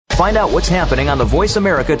Find out what's happening on the Voice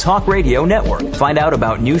America Talk Radio Network. Find out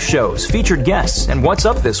about new shows, featured guests, and what's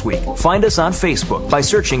up this week. Find us on Facebook by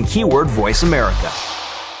searching keyword Voice America.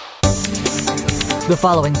 The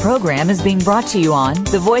following program is being brought to you on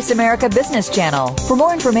the Voice America Business Channel. For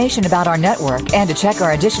more information about our network and to check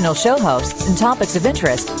our additional show hosts and topics of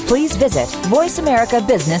interest, please visit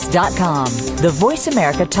voiceamericabusiness.com. The Voice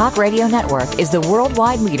America Talk Radio Network is the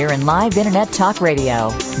worldwide leader in live Internet talk radio.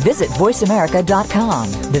 Visit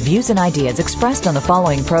voiceamerica.com. The views and ideas expressed on the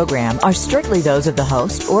following program are strictly those of the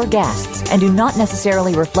host or guests and do not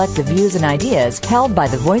necessarily reflect the views and ideas held by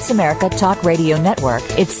the Voice America Talk Radio Network,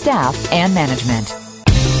 its staff, and management.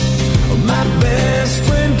 My best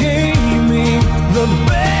friend gave me the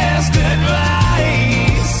best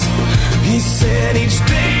advice. He said each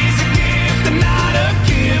day's a gift and not a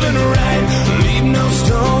given right. Leave no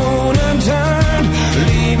stone unturned,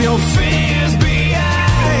 leave your fears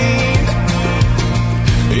behind,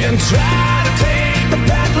 and try to take the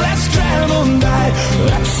path less traveled by.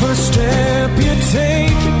 That first step you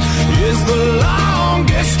take is the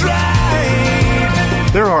longest ride.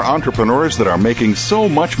 There are entrepreneurs that are making so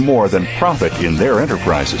much more than profit in their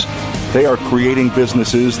enterprises. They are creating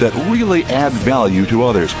businesses that really add value to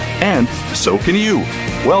others, and so can you.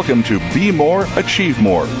 Welcome to Be More, Achieve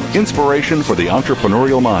More, Inspiration for the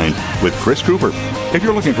Entrepreneurial Mind with Chris Cooper. If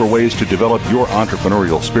you're looking for ways to develop your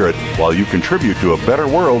entrepreneurial spirit while you contribute to a better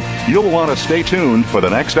world, you'll want to stay tuned for the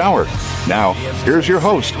next hour. Now, here's your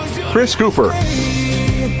host, Chris Cooper.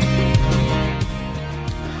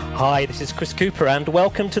 Hi, this is Chris Cooper and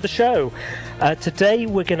welcome to the show. Today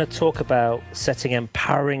we're going to talk about setting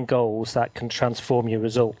empowering goals that can transform your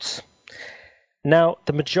results. Now,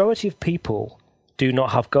 the majority of people do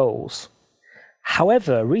not have goals.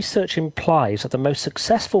 However, research implies that the most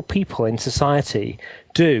successful people in society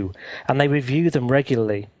do, and they review them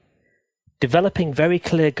regularly. Developing very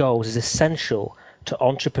clear goals is essential to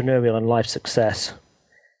entrepreneurial and life success. And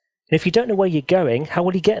if you don't know where you're going, how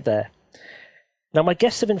will you get there? Now, my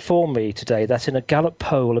guests have informed me today that in a Gallup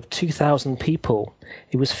poll of 2,000 people,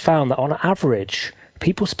 it was found that on average,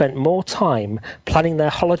 people spent more time planning their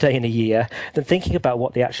holiday in a year than thinking about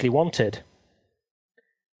what they actually wanted.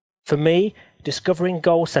 For me, discovering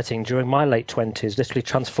goal setting during my late 20s literally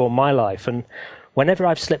transformed my life, and whenever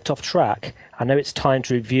I've slipped off track, I know it's time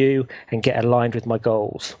to review and get aligned with my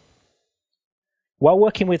goals. While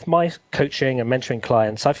working with my coaching and mentoring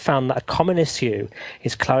clients, I've found that a common issue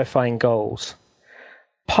is clarifying goals.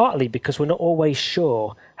 Partly because we're not always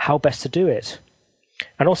sure how best to do it.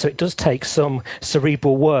 And also it does take some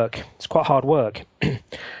cerebral work. It's quite hard work.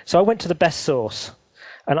 So I went to the best source.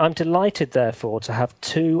 And I'm delighted, therefore, to have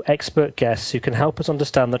two expert guests who can help us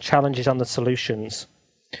understand the challenges and the solutions.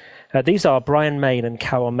 These are Brian Mayne and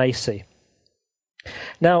Carroll Macey.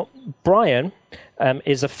 Now, Brian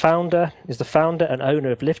is the founder and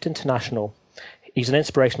owner of Lift International. He's an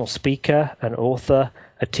inspirational speaker, an author,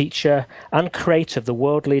 a teacher, and creator of the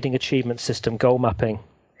world-leading achievement system goal mapping.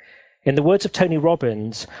 In the words of Tony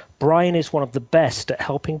Robbins, Brian is one of the best at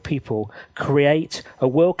helping people create a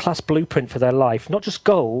world-class blueprint for their life, not just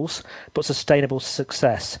goals, but sustainable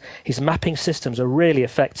success. His mapping systems are really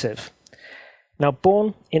effective. Now,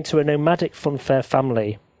 born into a nomadic funfair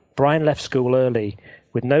family, Brian left school early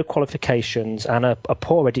with no qualifications and a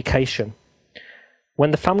poor education.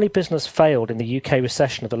 When the family business failed in the UK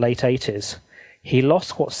recession of the late 80s, he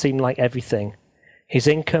lost what seemed like everything: his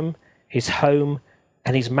income, his home,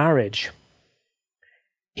 and his marriage.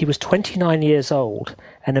 He was 29 years old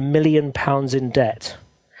and £1 million in debt.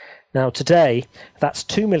 Now today, that's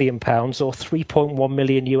 £2 million or 3.1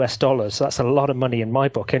 million US dollars. So that's a lot of money in my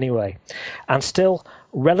book anyway. And still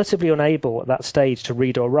relatively unable at that stage to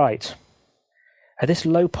read or write. At this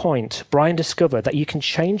low point, Brian discovered that you can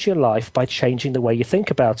change your life by changing the way you think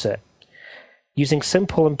about it. Using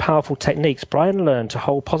simple and powerful techniques, Brian learned to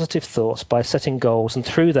hold positive thoughts by setting goals, and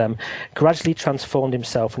through them, gradually transformed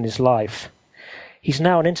himself and his life. He's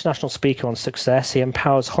now an international speaker on success. He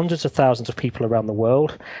empowers hundreds of thousands of people around the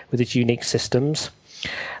world with his unique systems.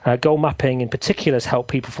 Goal mapping in particular has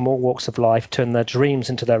helped people from all walks of life turn their dreams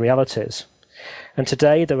into their realities. And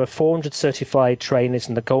today, there are 400 certified trainers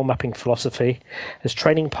in the goal mapping philosophy as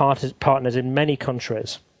training partners in many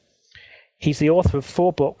countries. He's the author of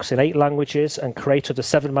 4 books in 8 languages and creator of the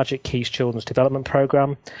 7 Magic Keys Children's Development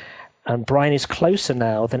Program. And Brian is closer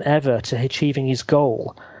now than ever to achieving his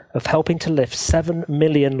goal of helping to lift 7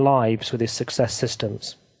 million lives with his success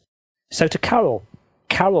systems. So to Carroll.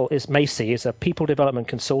 Carroll Macey is a people development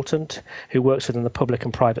consultant who works within the public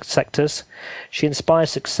and private sectors. She inspires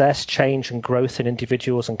success, change and growth in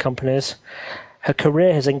individuals and companies. Her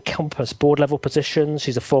career has encompassed board-level positions.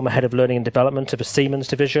 She's a former head of learning and development of a Siemens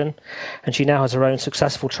division, and she now has her own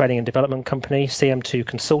successful training and development company, CM2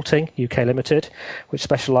 Consulting UK Limited, which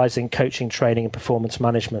specialises in coaching, training and performance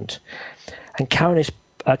management. And Carroll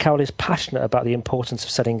is passionate about the importance of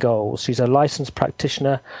setting goals. She's a licensed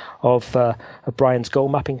practitioner of Brian's goal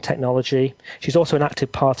mapping technology. She's also an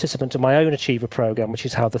active participant in my own Achiever program, which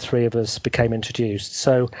is how the three of us became introduced.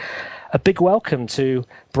 So a big welcome to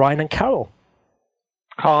Brian and Carroll.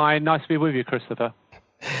 Hi, nice to be with you, Christopher.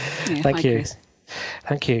 Yeah, Thank you. Chris.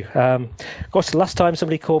 Thank you. Gosh, the last time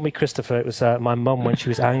somebody called me Christopher, it was my mum when she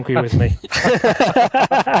was angry with me.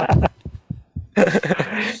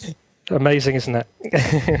 Amazing, isn't it?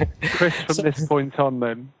 Chris, from this point on,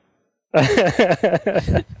 then.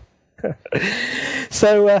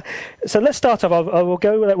 So let's start off. We'll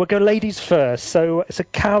go ladies first. So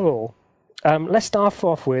Carroll, let's start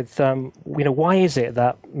off with why is it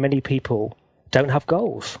that many people don't have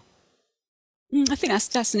goals? I think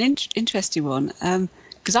that's an interesting one,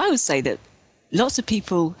 because I would say that lots of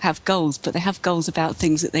people have goals, but they have goals about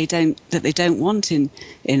things that they don't want in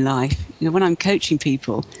life. When I'm coaching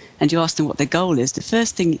people and you ask them what their goal is, the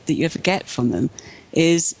first thing that you ever get from them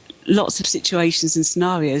is lots of situations and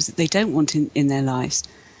scenarios that they don't want in their lives.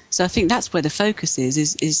 So I think that's where the focus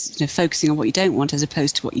is focusing on what you don't want as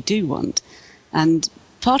opposed to what you do want. And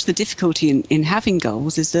part of the difficulty in having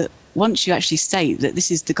goals is that once you actually state that this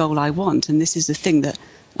is the goal I want and this is the thing that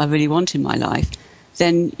I really want in my life,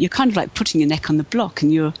 then you're kind of like putting your neck on the block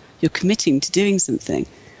and you're committing to doing something.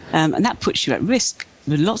 And that puts you at risk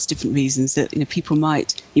for lots of different reasons that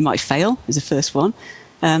you might fail is the first one,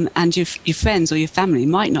 and your friends or your family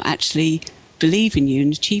might not actually believe in you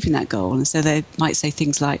in achieving that goal. And so they might say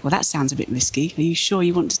things like, well, that sounds a bit risky. Are you sure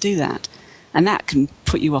you want to do that? And that can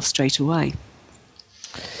put you off straight away.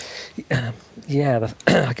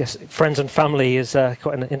 I guess friends and family is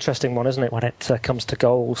quite an interesting one, isn't it, when it comes to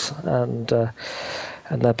goals and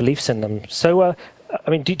their beliefs in them. So,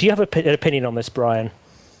 do you have an opinion on this, Brian?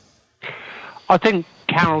 I think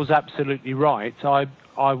Carroll's absolutely right.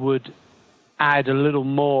 I would add a little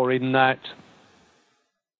more in that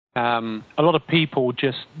a lot of people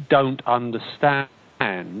just don't understand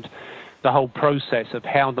the whole process of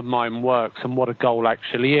how the mind works and what a goal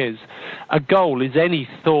actually is. A goal is any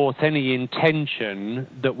thought, any intention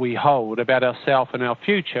that we hold about ourselves and our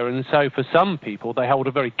future. And so for some people, they hold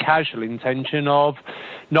a very casual intention of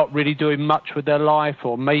not really doing much with their life,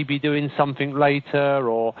 or maybe doing something later,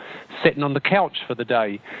 or sitting on the couch for the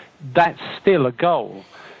day. That's still a goal.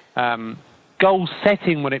 Goal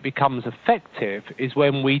setting, when it becomes effective, is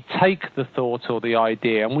when we take the thought or the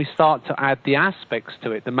idea and we start to add the aspects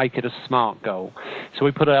to it that make it a smart goal. So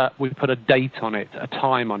we put a date on it, a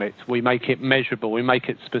time on it. We make it measurable. We make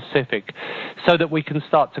it specific, so that we can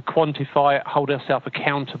start to quantify it, hold ourselves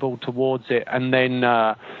accountable towards it, and then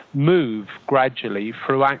move gradually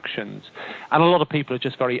through actions. And a lot of people are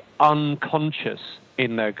just very unconscious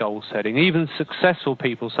in their goal setting. Even successful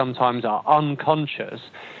people sometimes are unconscious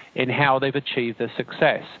in how they've achieved their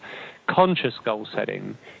success. Conscious goal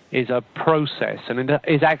setting is a process, and it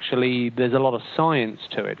is actually, there's a lot of science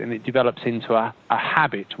to it, and it develops into a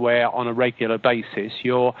habit where on a regular basis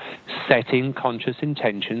you're setting conscious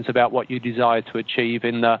intentions about what you desire to achieve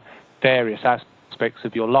in the various aspects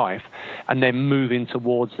of your life, and then moving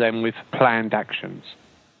towards them with planned actions.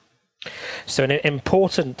 So an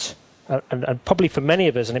important and probably for many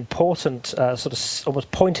of us, an important sort of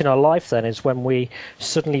almost point in our life then is when we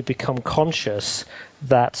suddenly become conscious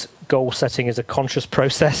that goal setting is a conscious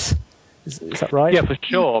process. Is that right? Yeah, for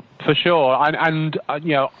sure. And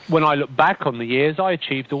when I look back on the years, I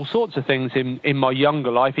achieved all sorts of things in my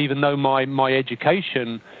younger life, even though my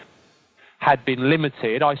education had been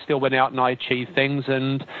limited. I still went out and I achieved things,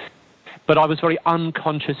 but I was very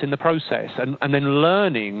unconscious in the process, and then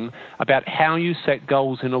learning about how you set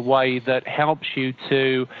goals in a way that helps you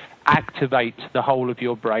to activate the whole of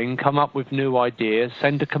your brain, come up with new ideas,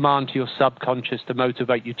 send a command to your subconscious to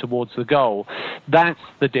motivate you towards the goal. That's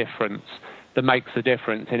the difference that makes the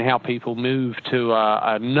difference in how people move to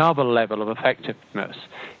another level of effectiveness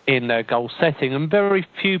in their goal setting. And very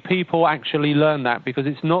few people actually learn that because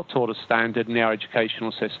it's not taught as standard in our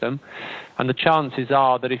educational system. And the chances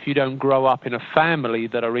are that if you don't grow up in a family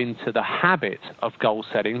that are into the habit of goal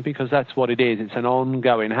setting, because that's what it is, it's an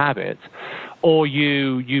ongoing habit, or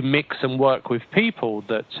you mix and work with people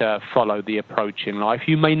that follow the approach in life,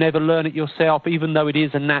 you may never learn it yourself, even though it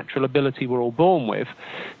is a natural ability we're all born with.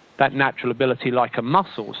 That natural ability, like a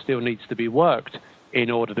muscle, still needs to be worked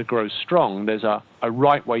in order to grow strong. There's a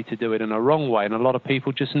right way to do it and a wrong way, and a lot of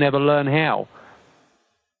people just never learn how.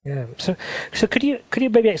 Yeah. So could you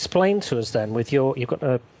maybe explain to us then, you've got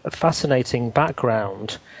a fascinating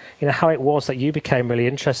background, how it was that you became really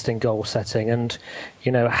interested in goal setting, and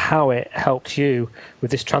how it helped you with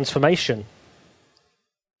this transformation?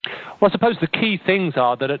 Well, I suppose the key things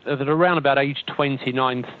are that at around about age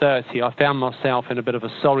 29, 30, I found myself in a bit of a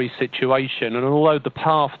sorry situation. And although the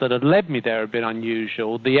path that had led me there had been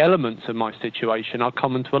unusual, the elements of my situation are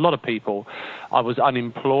common to a lot of people. I was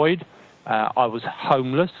unemployed, I was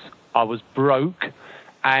homeless, I was broke,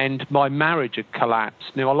 and my marriage had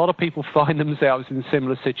collapsed. Now, a lot of people find themselves in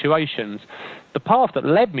similar situations. The path that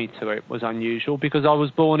led me to it was unusual because I was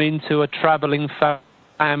born into a travelling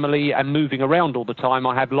family and moving around all the time.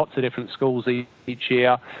 I had lots of different schools each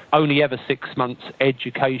year, only ever 6 months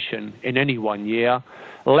education in any 1 year,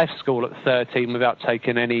 left school at 13 without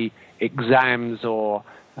taking any exams or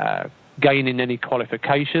gaining any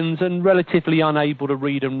qualifications, and relatively unable to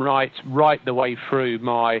read and write right the way through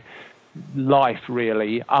my life,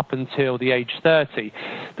 really, up until the age 30.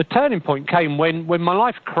 The turning point came when my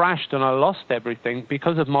life crashed and I lost everything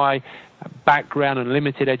because of my background and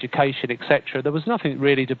limited education, etc. There was nothing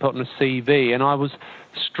really to put on a CV, and I was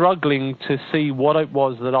struggling to see what it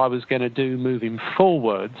was that I was going to do moving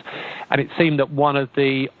forward. And it seemed that one of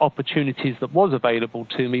the opportunities that was available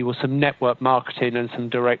to me was some network marketing and some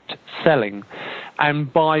direct selling.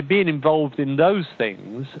 And by being involved in those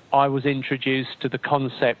things, I was introduced to the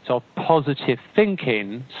concept of positive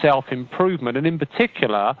thinking, self-improvement, and in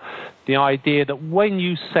particular, the idea that when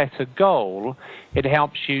you set a goal, it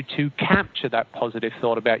helps you to capture that positive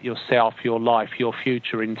thought about yourself, your life, your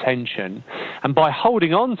future intention. And by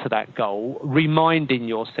holding on to that goal, reminding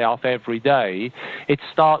yourself every day, it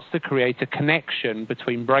starts to create a connection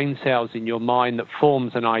between brain cells in your mind that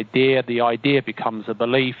forms an idea. The idea becomes a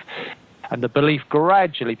belief, and the belief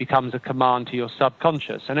gradually becomes a command to your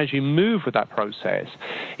subconscious. And as you move with that process,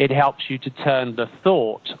 it helps you to turn the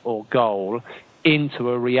thought or goal into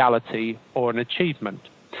a reality or an achievement.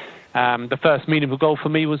 The first meaningful goal for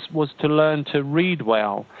me was to learn to read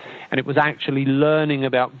well. And it was actually learning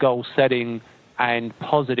about goal setting and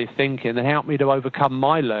positive thinking that helped me to overcome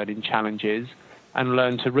my learning challenges and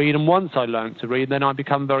learn to read. And once I learned to read, then I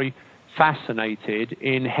become very fascinated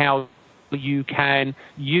in how you can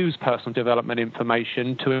use personal development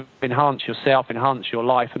information to enhance yourself, enhance your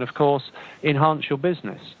life, and of course, enhance your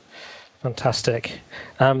business. Fantastic.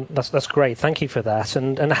 That's great. Thank you for that.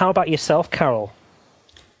 And how about yourself, Carroll?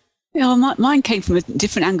 Yeah, well, mine came from a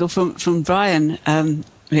different angle from Brian.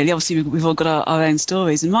 Really, obviously, we've all got our own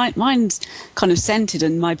stories, and mine's kind of centered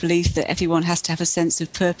in my belief that everyone has to have a sense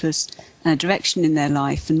of purpose and a direction in their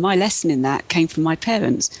life. And my lesson in that came from my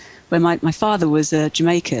parents, where my father was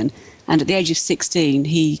Jamaican, and at the age of 16,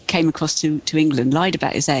 he came across to England, lied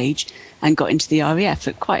about his age, and got into the RAF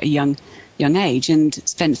at quite a young age, and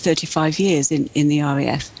spent 35 years in the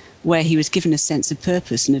RAF, where he was given a sense of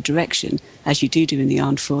purpose and a direction, as you do in the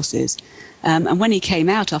armed forces. And when he came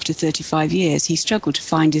out after 35 years, he struggled to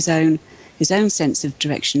find his own sense of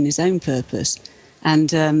direction, his own purpose,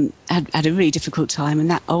 and had a really difficult time. And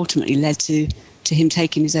that ultimately led to him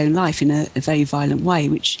taking his own life in a very violent way,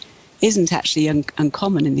 which isn't actually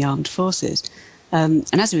uncommon in the armed forces. And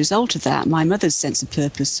as a result of that, my mother's sense of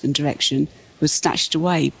purpose and direction was snatched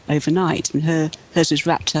away overnight. And hers was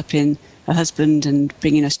wrapped up in her husband and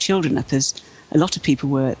bringing us children up, as a lot of people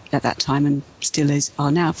were at that time and still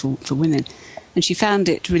are now for women. And she found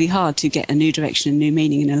it really hard to get a new direction and new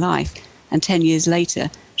meaning in her life. And 10 years later,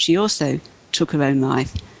 she also took her own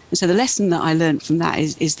life. And so the lesson that I learned from that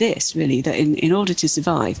is this, really, that in order to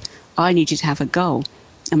survive, I needed to have a goal.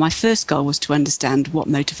 And my first goal was to understand what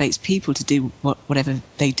motivates people to do whatever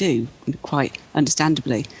they do, quite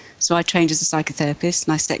understandably. So I trained as a psychotherapist,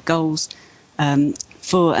 and I set goals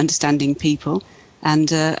for understanding people,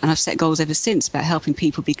 and I've set goals ever since about helping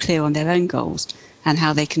people be clear on their own goals and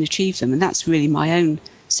how they can achieve them. And that's really my own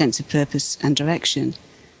sense of purpose and direction.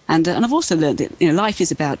 And I've also learned that life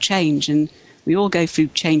is about change, and we all go through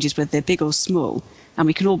changes, whether they're big or small, and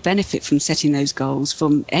we can all benefit from setting those goals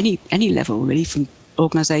from any level, really, from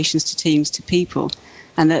organisations to teams to people,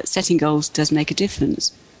 and that setting goals does make a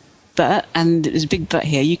difference. But, and there's a big but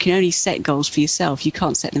here, you can only set goals for yourself, you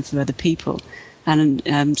can't set them for other people. And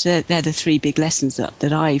so they're the three big lessons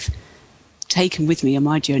that I've taken with me on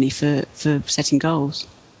my journey for setting goals.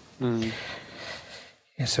 Mm.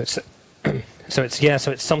 Yeah, so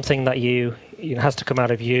it's something that you has to come out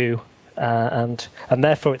of you, and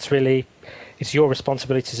therefore it's your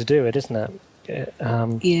responsibility to do it, isn't it?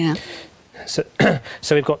 Yeah.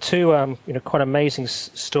 So we've got two quite amazing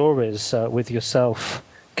stories with yourself,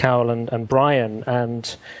 Carroll and Brian,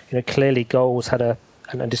 and clearly goals had a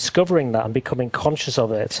and discovering that and becoming conscious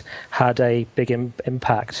of it had a big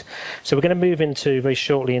impact. So we're going to move very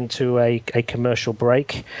shortly into a commercial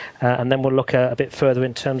break, and then we'll look a bit further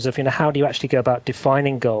in terms of, how do you actually go about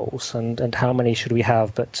defining goals and how many should we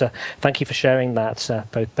have. But thank you for sharing that,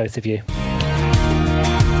 both of you.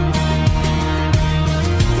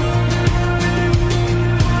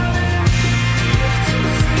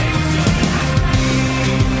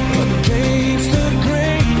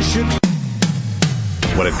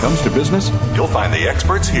 When it comes to business, you'll find the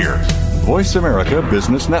experts here. Voice America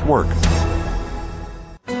Business Network.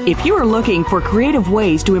 If you are looking for creative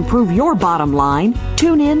ways to improve your bottom line,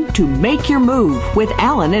 tune in to Make Your Move with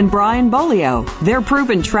Alan and Brian Bolio. Their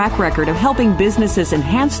proven track record of helping businesses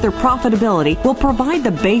enhance their profitability will provide the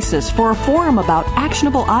basis for a forum about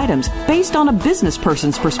actionable items based on a business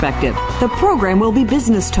person's perspective. The program will be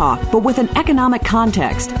business talk, but with an economic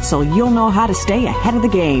context, so you'll know how to stay ahead of the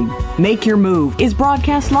game. Make Your Move is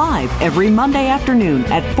broadcast live every Monday afternoon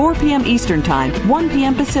at 4 p.m. Eastern Time, 1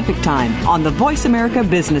 p.m. Pacific Time on the Voice America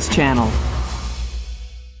Business Channel.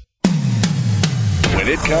 When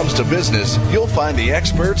it comes to business, you'll find the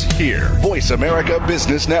experts here. Voice America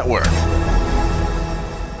Business Network.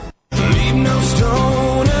 Leave no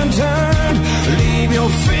stone unturned. Leave your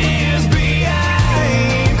fears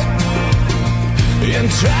behind. And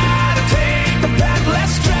try to take the path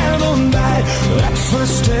less traveled by. That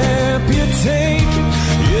first step you take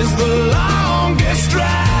is the longest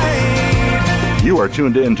ride. You are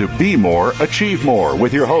tuned in to Be More, Achieve More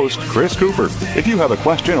with your host, Chris Cooper. If you have a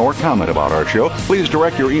question or comment about our show, please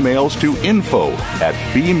direct your emails to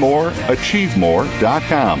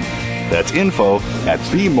info@bemoreachievemore.com. That's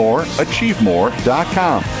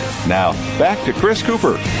info@bemoreachievemore.com. Now, back to Chris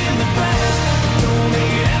Cooper.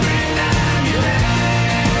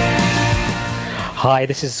 Hi,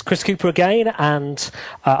 this is Chris Cooper again, and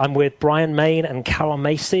I'm with Brian Mayne and Carroll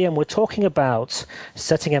Macey, and we're talking about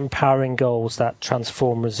setting empowering goals that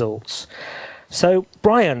transform results. So,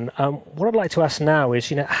 Brian, what I'd like to ask now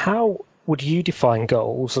is, how would you define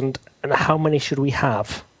goals, and how many should we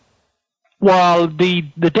have? Well, the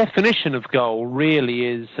definition of goal really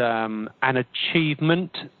is an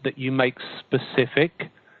achievement that you make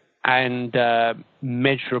specific and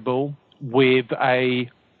measurable with a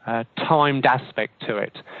timed aspect to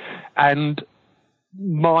it. And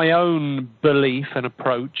my own belief and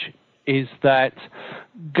approach is that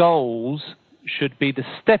goals should be the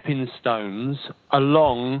stepping stones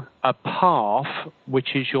along a path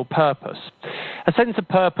which is your purpose. A sense of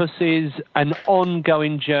purpose is an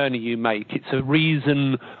ongoing journey you make. It's a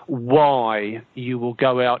reason why you will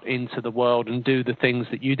go out into the world and do the things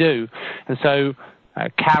that you do. And so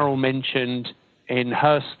Carroll mentioned in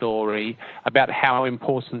her story about how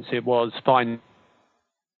important it was finding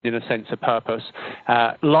a sense of purpose.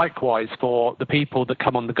 Likewise, for the people that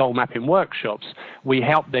come on the goal mapping workshops, we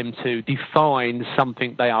help them to define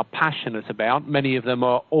something they are passionate about. Many of them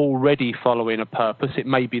are already following a purpose. It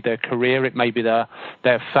may be their career, it may be their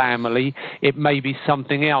family, it may be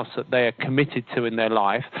something else that they are committed to in their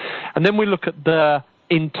life. And then we look at the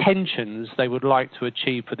intentions they would like to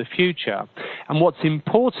achieve for the future. And what's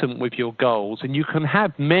important with your goals, and you can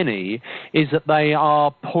have many, is that they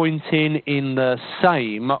are pointing in the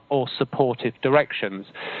same or supportive directions.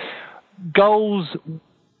 Goals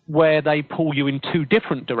where they pull you in two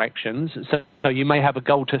different directions, so you may have a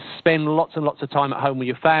goal to spend lots and lots of time at home with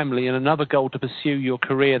your family and another goal to pursue your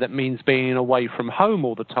career that means being away from home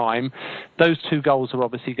all the time. Those two goals are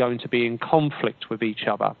obviously going to be in conflict with each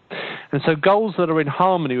other. And so goals that are in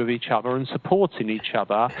harmony with each other and supporting each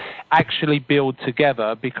other actually build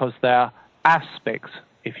together because they're aspects,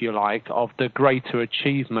 if you like, of the greater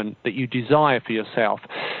achievement that you desire for yourself.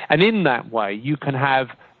 And in that way, you can have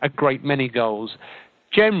a great many goals.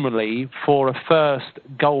 Generally, for a first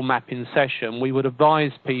goal mapping session, we would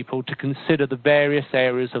advise people to consider the various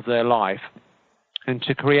areas of their life and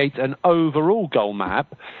to create an overall goal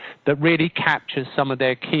map that really captures some of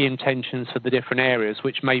their key intentions for the different areas,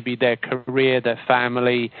 which may be their career, their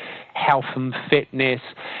family, health and fitness.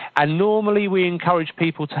 And normally we encourage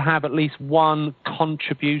people to have at least one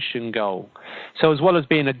contribution goal. So as well as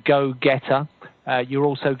being a go-getter, you're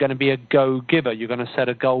also going to be a go-giver. You're going to set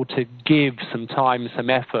a goal to give some time, some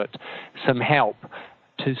effort, some help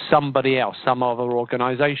to somebody else, some other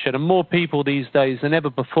organization. And more people these days than ever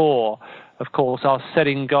before, of course, are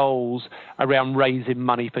setting goals around raising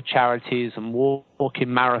money for charities and walking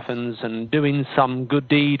marathons and doing some good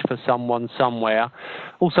deed for someone somewhere.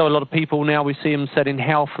 Also, a lot of people now, we see them setting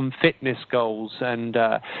health and fitness goals and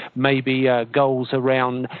maybe goals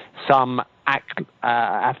around some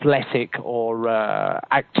athletic or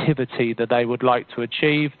activity that they would like to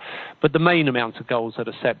achieve. But the main amount of goals that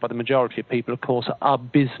are set by the majority of people, of course, are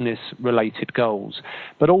business-related goals.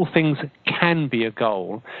 But all things can be a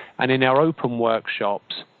goal. And in our open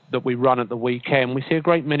workshops that we run at the weekend, we see a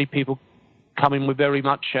great many people come in with very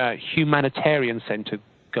much humanitarian-centered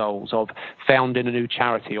goals of founding a new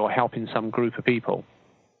charity or helping some group of people.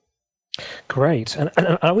 Great. And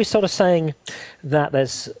are we sort of saying that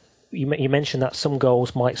there's, you mentioned that some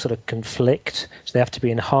goals might sort of conflict, so they have to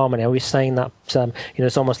be in harmony. Are we saying that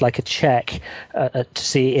it's almost like a check to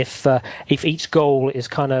see if each goal is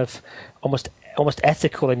kind of almost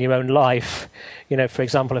ethical in your own life? For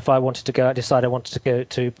example, if I wanted to decide I wanted to go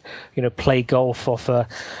to, play golf off a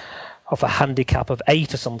handicap of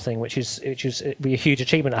 8 or something, which would be a huge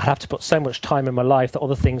achievement. I'd have to put so much time in my life that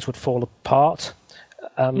other things would fall apart.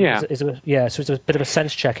 So there's a bit of a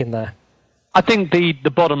sense check in there. I think the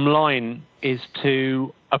bottom line is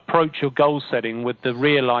to approach your goal setting with the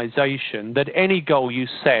realization that any goal you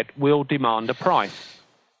set will demand a price.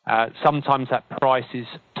 Sometimes that price is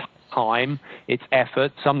time, it's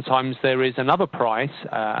effort. Sometimes there is another price,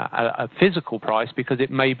 a physical price, because it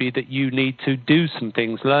may be that you need to do some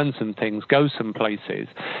things, learn some things, go some places,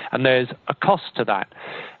 and there's a cost to that.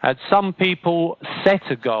 Some people set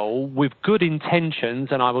a goal with good intentions,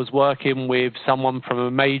 and I was working with someone from a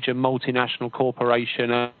major multinational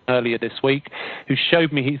corporation earlier this week who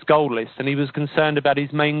showed me his goal list, and he was concerned about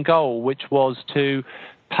his main goal, which was to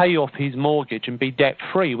pay off his mortgage and be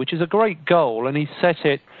debt-free, which is a great goal, and he set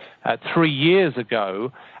it 3 years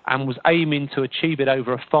ago and was aiming to achieve it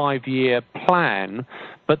over a 5-year plan.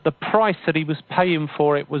 But the price that he was paying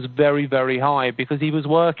for it was very, very high, because he was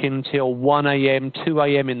working till 1 a.m., 2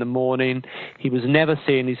 a.m. in the morning. He was never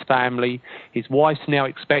seeing his family. His wife's now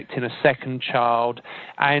expecting a second child,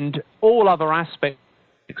 and all other aspects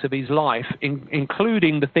of his life,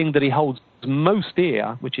 including the thing that he holds most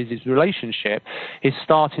dear, which is his relationship, is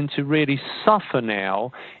starting to really suffer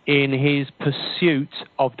now in his pursuit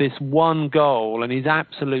of this one goal and his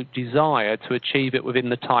absolute desire to achieve it within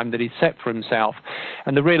the time that he's set for himself.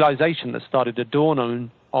 And the realization that started to dawn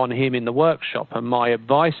on him in the workshop, and my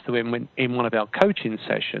advice to him in one of our coaching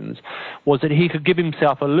sessions, was that he could give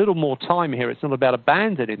himself a little more time here. It's not about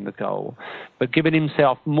abandoning the goal, but giving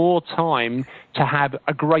himself more time to have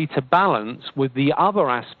a greater balance with the other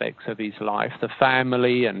aspects of his life, the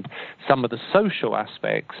family and some of the social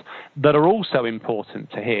aspects that are also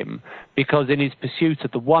important to him, because in his pursuit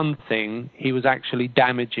of the one thing, he was actually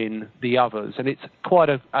damaging the others. And it's quite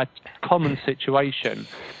a common situation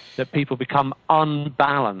that people become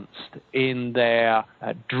unbalanced in their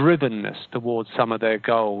drivenness towards some of their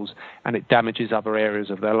goals, and it damages other areas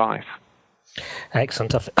of their life.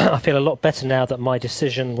 Excellent. I feel a lot better now that my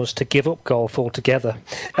decision was to give up golf altogether.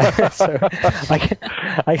 So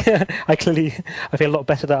I clearly feel a lot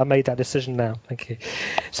better that I made that decision now. Thank you.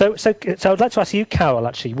 So I'd like to ask you, Carroll,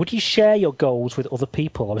 actually, would you share your goals with other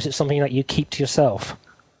people, or is it something that you keep to yourself?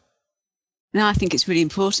 No, I think it's really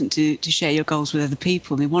important to share your goals with other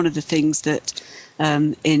people. I mean, one of the things that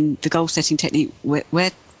in the goal setting technique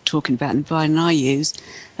we're talking about, and Brian and I use,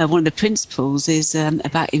 one of the principles is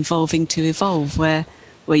about involving to evolve, where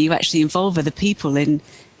you actually involve other people in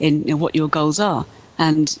what your goals are.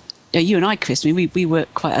 And you and I, Chris, I mean, we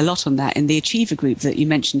work quite a lot on that in the Achiever group that you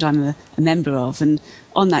mentioned I'm a member of. And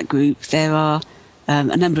on that group, there are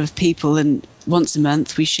a number of people, and once a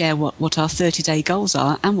month we share what our 30-day goals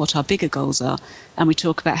are and what our bigger goals are, and we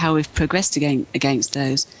talk about how we've progressed against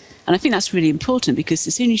those. And I think that's really important, because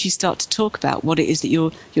as soon as you start to talk about what it is that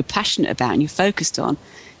you're passionate about and you're focused on,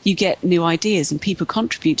 you get new ideas and people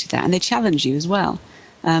contribute to that, and they challenge you as well.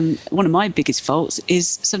 One of my biggest faults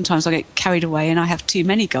is sometimes I get carried away and I have too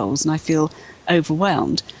many goals and I feel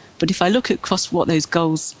overwhelmed. But if I look across what those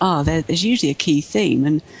goals are, there's usually a key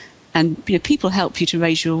theme, and people help you to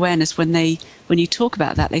raise your awareness when you talk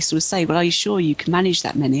about that. They sort of say, well, are you sure you can manage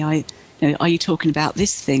that many? Are you talking about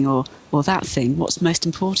this thing or that thing? What's most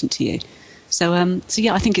important to you? So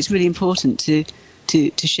yeah, I think it's really important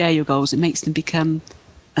to share your goals. It makes them become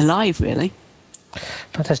alive, really.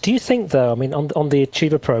 Fantastic. Do you think, though, I mean, on the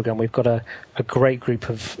Achiever program, we've got a great group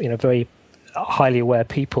of very highly aware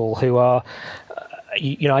people who are,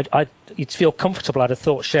 you'd feel comfortable, I'd have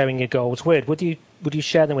thought, sharing your goals with. Would you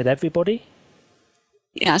share them with everybody?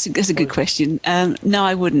 Yeah, that's a good question. No,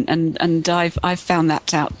 I wouldn't, and I've found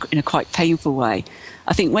that out in a quite painful way.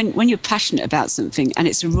 I think when you're passionate about something and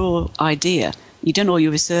it's a raw idea, you've done all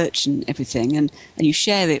your research and everything, and you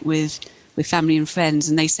share it with family and friends,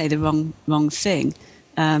 and they say the wrong thing,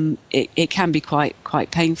 it can be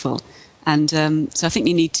quite painful. And so I think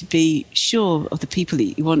you need to be sure of the people that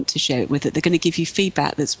you want to share it with, that they're going to give you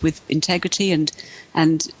feedback that's with integrity and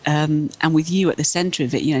with you at the centre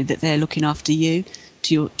of it, you know, that they're looking after you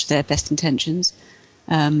to their best intentions.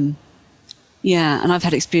 Yeah, and I've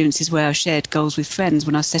had experiences where I've shared goals with friends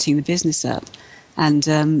when I was setting the business up, and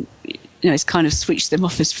you know, it's kind of switched them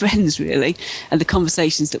off as friends, really. And the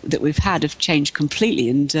conversations that we've had have changed completely,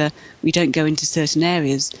 and we don't go into certain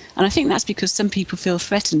areas. And I think that's because some people feel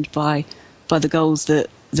threatened by the goals that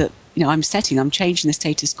you know I'm setting. I'm changing the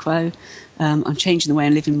status quo. I'm changing the way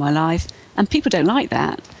I'm living my life, and people don't like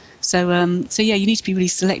that. So yeah, you need to be really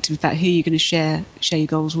selective about who you're going to share your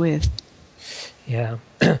goals with. Yeah.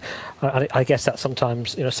 I guess that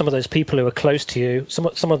sometimes, you know, some of those people who are close to you,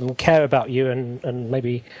 some of them care about you and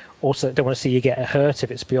maybe also don't want to see you get hurt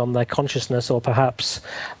if it's beyond their consciousness, or perhaps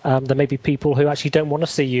there may be people who actually don't want to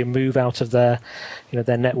see you move out of their, you know,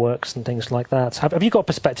 their networks and things like that. Have you got a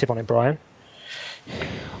perspective on it, Brian?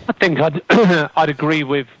 I think I'd agree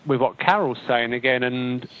with what Carol's saying again,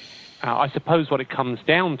 and I suppose what it comes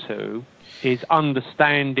down to is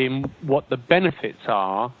understanding what the benefits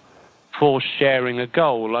are for sharing a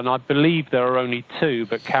goal. And I believe there are only two,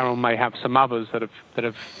 but Carol may have some others that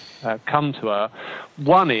have come to her.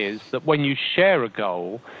 One is that when you share a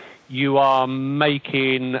goal, you are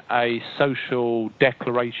making a social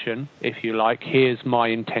declaration, if you like. Here's my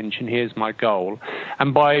intention, here's my goal.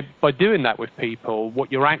 And by doing that with people,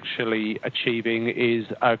 what you're actually achieving is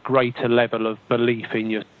a greater level of belief in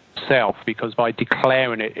yourself, because by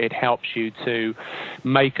declaring it, it helps you to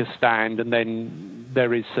make a stand, and then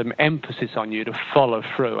there is some emphasis on you to follow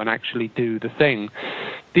through and actually do the thing.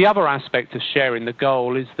 The other aspect of sharing the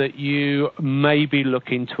goal is that you may be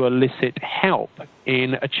looking to elicit help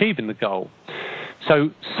in achieving the goal.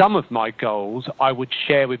 So some of my goals I would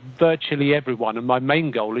share with virtually everyone, and my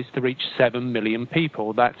main goal is to reach 7 million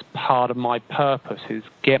people. That's part of my purpose, is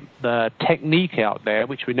get the technique out there,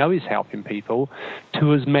 which we know is helping people,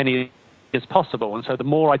 to as many as possible. And so the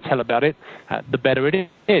more I tell about it, the better it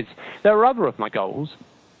is. There are other of my goals,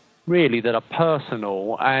 really, that are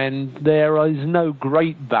personal, and there is no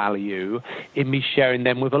great value in me sharing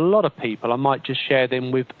them with a lot of people. I might just share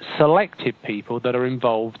them with selected people that are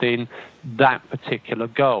involved in that particular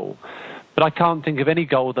goal. But I can't think of any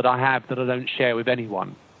goal that I have that I don't share with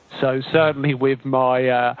anyone. So certainly with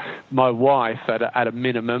my wife at a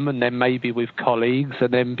minimum, and then maybe with colleagues,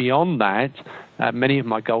 and then beyond that, many of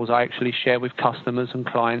my goals I actually share with customers and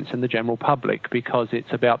clients and the general public, because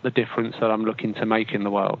it's about the difference that I'm looking to make in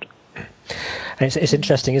the world. And it's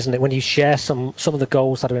interesting, isn't it? When you share some of the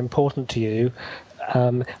goals that are important to you,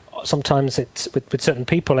 sometimes it's with certain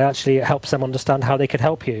people, it helps them understand how they could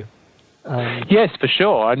help you. Yes, for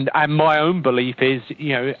sure. And my own belief is,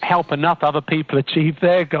 you know, help enough other people achieve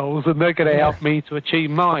their goals, and they're going to help me to achieve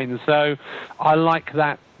mine. So I like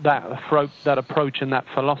that approach and that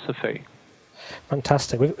philosophy.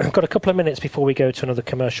 Fantastic. We've got a couple of minutes before we go to another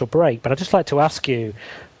commercial break, but I'd just like to ask you,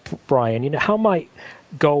 Brian, you know, how might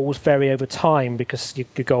goals vary over time? Because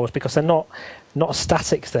they're not a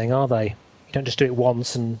static thing, are they? You don't just do it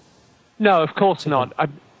once and... No, of course not.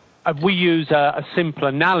 We use a simple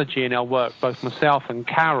analogy in our work, both myself and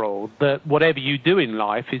Carol, that whatever you do in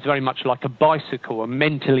life is very much like a bicycle, and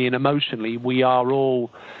mentally and emotionally we are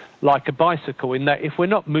all like a bicycle, in that if we're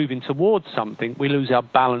not moving towards something, we lose our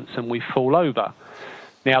balance and we fall over.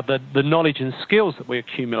 Now, the knowledge and skills that we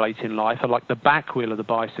accumulate in life are like the back wheel of the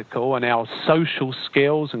bicycle, and our social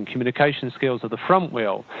skills and communication skills are the front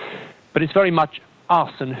wheel. But it's very much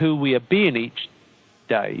us and who we are being each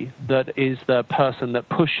day that is the person that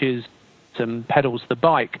pushes and pedals the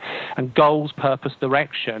bike. And goals, purpose,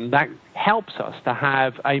 direction, that helps us to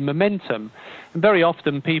have a momentum. And very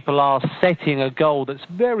often people are setting a goal that's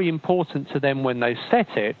very important to them when they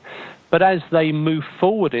set it, but as they move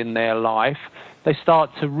forward in their life, they start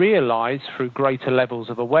to realize through greater levels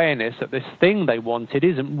of awareness that this thing they wanted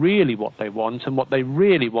isn't really what they want, and what they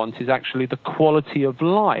really want is actually the quality of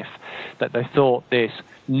life that they thought this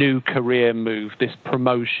new career move, this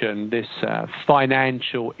promotion, this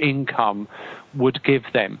financial income would give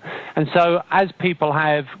them. And so as people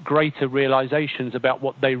have greater realizations about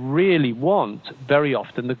what they really want, very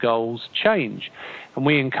often the goals change. And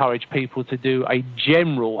we encourage people to do a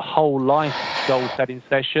general whole life goal setting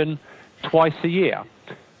session twice a year,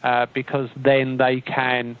 because then they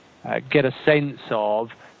can get a sense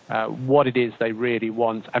of what it is they really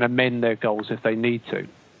want and amend their goals if they need to.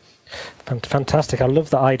 Fantastic. I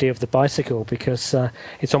love the idea of the bicycle, because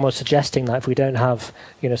it's almost suggesting that if we don't have,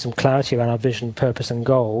 you know, some clarity around our vision, purpose and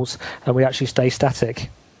goals, and we actually stay static.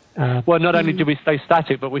 Well, not only do we stay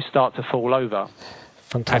static, but we start to fall over.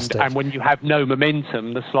 Fantastic. And when you have no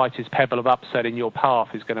momentum, the slightest pebble of upset in your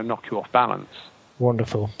path is going to knock you off balance.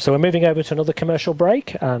 Wonderful. So we're moving over to another commercial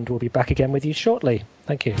break, and we'll be back again with you shortly.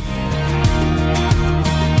 Thank you.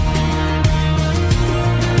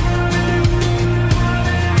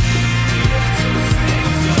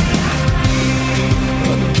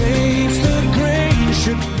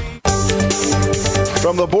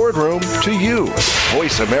 From the boardroom to you,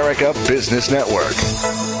 Voice America Business Network.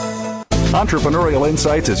 Entrepreneurial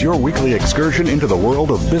Insights is your weekly excursion into the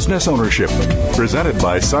world of business ownership. Presented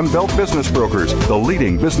by Sunbelt Business Brokers, the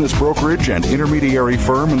leading business brokerage and intermediary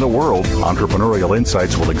firm in the world. Entrepreneurial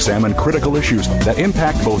Insights will examine critical issues that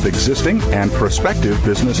impact both existing and prospective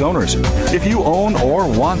business owners. If you own or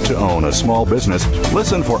want to own a small business,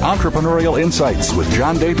 listen for Entrepreneurial Insights with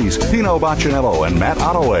John Davies, Pino Baccinello, and Matt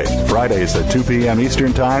Ottaway. Fridays at 2 p.m.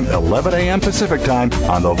 Eastern Time, 11 a.m. Pacific Time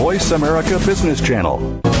on the Voice America Business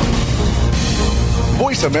Channel.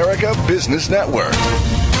 Voice America Business Network,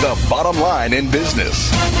 the bottom line in business.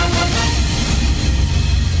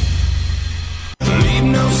 Leave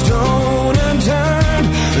no stone unturned,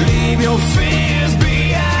 leave your fears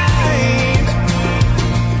behind,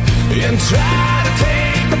 and try to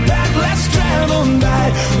take the path less traveled by.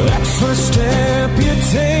 That first step you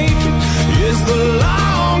take is the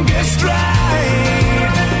longest ride.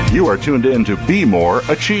 You are tuned in to Be More,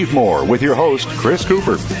 Achieve More with your host, Chris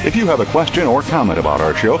Cooper. If you have a question or comment about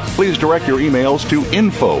our show, please direct your emails to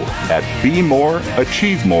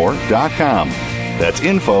info@bemoreachievemore.com. That's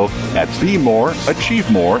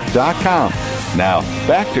info@bemoreachievemore.com. Now,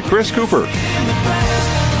 back to Chris Cooper.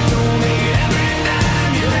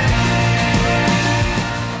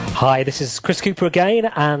 Hi, this is Chris Cooper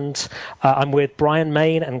again, and I'm with Brian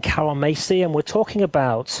Mayne and Carroll Macey, and we're talking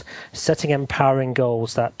about setting empowering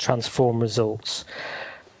goals that transform results.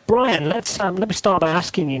 Brian, let me start by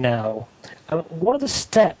asking you now, what are the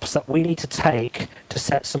steps that we need to take to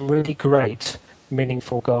set some really great,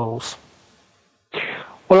 meaningful goals?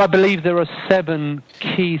 Well, I believe there are 7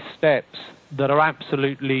 key steps that are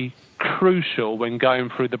absolutely crucial when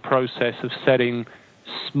going through the process of setting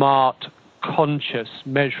smart, conscious,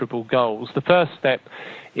 measurable goals. The first step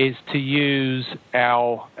is to use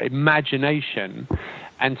our imagination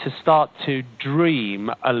and to start to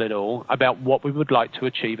dream a little about what we would like to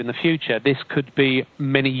achieve in the future. This could be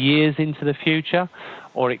many years into the future,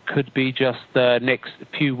 or it could be just the next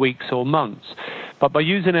few weeks or months. But by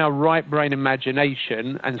using our right brain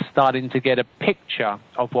imagination and starting to get a picture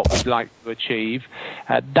of what we'd like to achieve,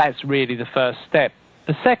 that's really the first step.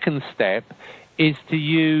 The second step is to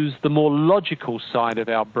use the more logical side of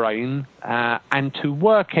our brain and to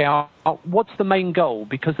work out what's the main goal,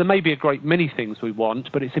 because there may be a great many things we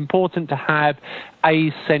want, but it's important to have a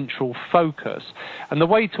central focus. And the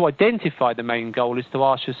way to identify the main goal is to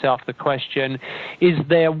ask yourself the question, is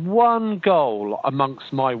there one goal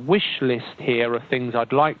amongst my wish list here of things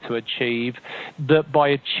I'd like to achieve that by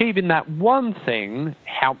achieving that one thing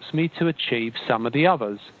helps me to achieve some of the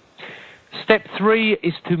others? Step 3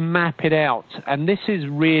 is to map it out, and this is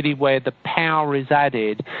really where the power is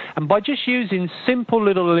added. And by just using simple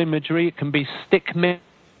little imagery, it can be stick men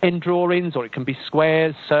drawings, or it can be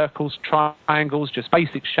squares, circles, triangles, just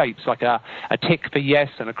basic shapes like a tick for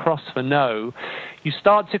yes and a cross for no. You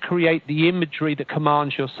start to create the imagery that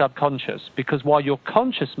commands your subconscious, because while your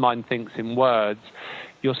conscious mind thinks in words,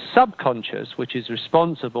 your subconscious, which is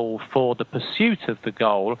responsible for the pursuit of the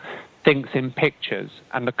goal, thinks in pictures,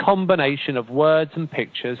 and the combination of words and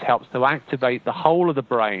pictures helps to activate the whole of the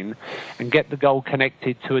brain and get the goal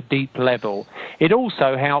connected to a deep level. It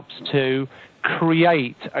also helps to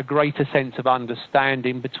create a greater sense of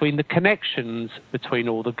understanding between the connections between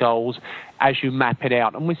all the goals as you map it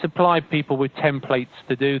out, and we supply people with templates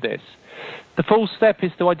to do this. The full step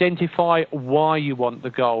is to identify why you want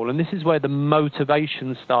the goal, and this is where the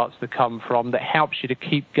motivation starts to come from that helps you to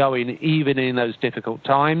keep going even in those difficult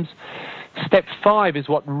times. Step 5 is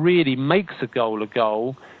what really makes a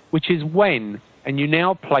goal, which is when, and you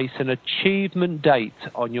now place an achievement date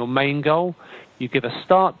on your main goal. You give a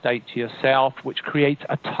start date to yourself, which creates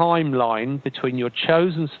a timeline between your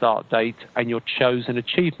chosen start date and your chosen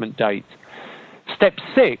achievement date. Step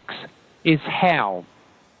 6 is how.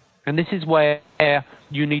 And this is where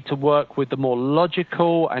you need to work with the more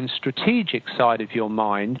logical and strategic side of your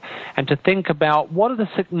mind and to think about what are the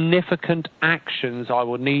significant actions I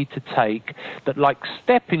will need to take that, like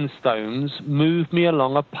stepping stones, move me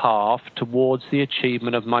along a path towards the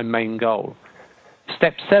achievement of my main goal.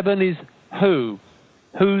 Step 7 is who.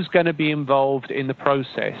 Who's going to be involved in the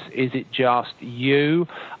process? Is it just you?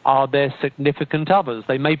 Are there significant others?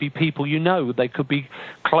 They may be people you know. They could be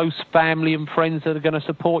close family and friends that are going to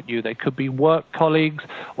support you. They could be work colleagues,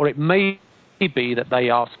 or it may be that they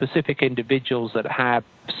are specific individuals that have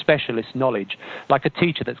specialist knowledge, like a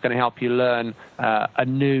teacher that's going to help you learn a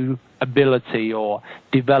new ability or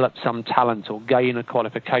develop some talent or gain a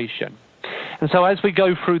qualification. And so as we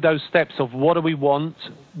go through those steps of what do we want,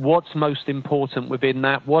 what's most important within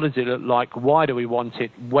that, what does it look like, why do we want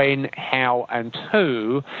it, when, how, and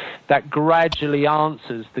who, that gradually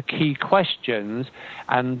answers the key questions,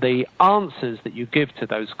 and the answers that you give to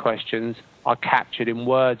those questions are captured in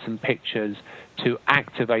words and pictures to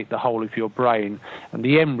activate the whole of your brain. And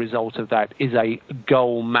the end result of that is a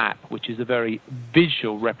goal map, which is a very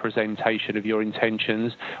visual representation of your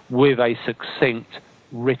intentions with a succinct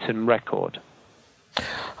written record.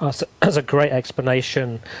 That's a great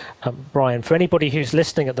explanation, Brian. For anybody who's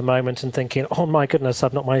listening at the moment and thinking, oh my goodness,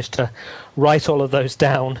 I've not managed to write all of those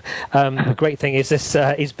down, the great thing is this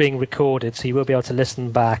is being recorded, so you will be able to listen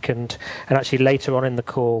back, and actually later on in the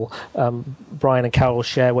call, Brian and Carroll will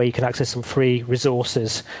share where you can access some free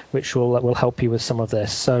resources which will help you with some of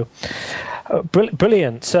this. So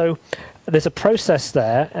brilliant. So there's a process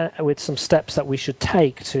there with some steps that we should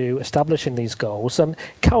take to establishing these goals.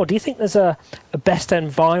 Carroll, do you think there's a best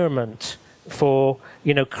environment for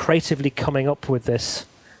creatively coming up with this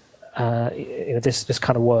this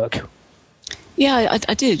kind of work? Yeah,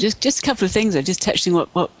 I do. Just a couple of things. I just touching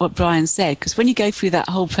what Brian said, because when you go through that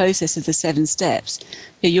whole process of the 7 steps,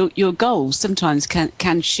 your goals sometimes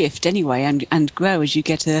can shift anyway and grow as you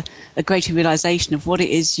get a greater realization of what it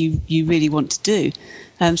is you really want to do.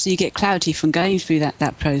 So you get clarity from going through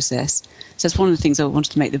that process. So that's one of the things I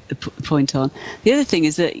wanted to make the point on. The other thing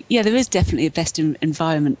is that, yeah, there is definitely a best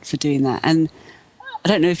environment for doing that. And I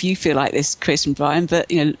don't know if you feel like this, Chris and Brian,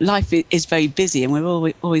 but life is very busy, and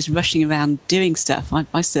we're always rushing around doing stuff.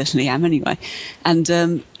 I certainly am, anyway. And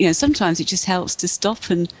sometimes it just helps to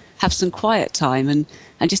stop and have some quiet time and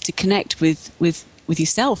just to connect with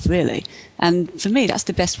yourself, really. And for me, that's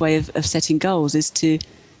the best way of setting goals, is to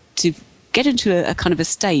get into a kind of a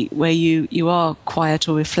state where you are quiet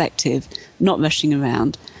or reflective, not rushing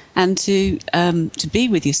around, and to be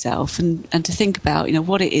with yourself and to think about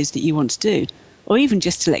what it is that you want to do. Or even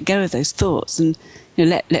just to let go of those thoughts and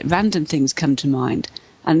let random things come to mind.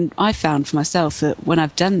 And I found for myself that when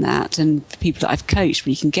I've done that, and the people that I've coached,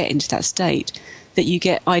 when you can get into that state, that you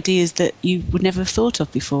get ideas that you would never have thought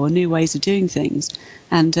of before, new ways of doing things.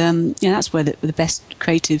 And that's where the best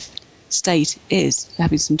creative state is,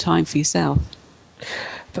 having some time for yourself.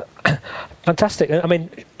 Fantastic. I mean,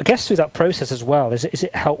 I guess through that process as well, is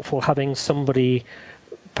it helpful having somebody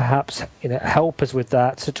perhaps help us with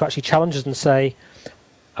that, to actually challenge us and say,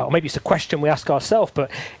 or maybe it's a question we ask ourselves, but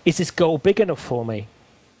is this goal big enough for me?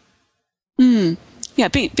 Yeah,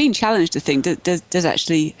 being challenged, I think, does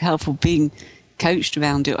actually helpful, being coached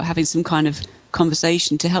around it or having some kind of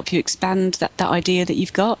conversation to help you expand that idea that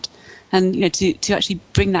you've got, and to actually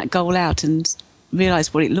bring that goal out and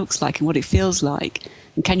realise what it looks like and what it feels like,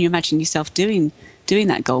 and can you imagine yourself doing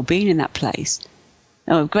that goal, being in that place.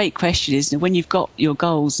 A great question is, when you've got your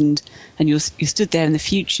goals and you're stood there in the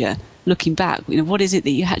future, looking back, what is it that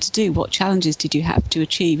you had to do? What challenges did you have to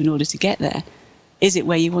achieve in order to get there? Is it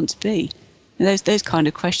where you want to be? And those kind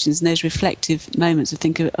of questions and those reflective moments, I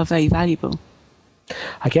think, are very valuable.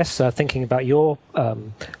 I guess thinking about your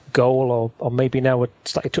goal, or maybe now we're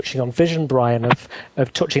slightly touching on vision, Brian,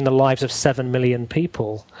 of touching the lives of 7 million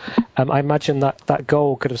people. I imagine that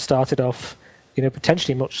goal could have started off,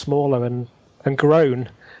 potentially much smaller and grown.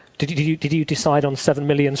 Did you decide on 7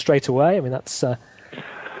 million straight away? I mean, that's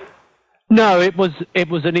No, it was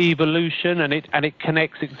an evolution, and it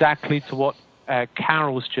connects exactly to what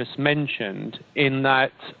Carroll's just mentioned, in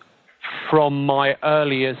that from my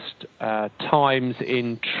earliest times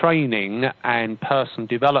in training and personal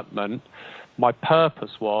development, my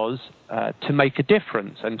purpose was to make a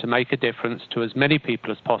difference, and to make a difference to as many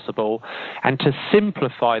people as possible, and to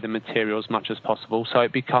simplify the material as much as possible so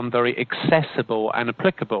it become very accessible and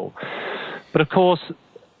applicable. But of course,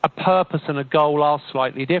 a purpose and a goal are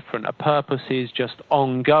slightly different. A purpose is just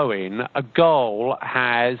ongoing. A goal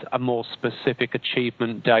has a more specific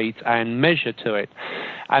achievement date and measure to it.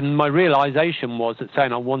 And my realization was that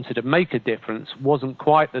saying I wanted to make a difference wasn't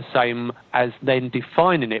quite the same as then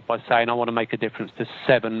defining it by saying I want to make a difference to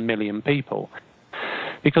 7 million people.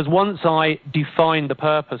 Because once I defined the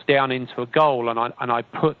purpose down into a goal and I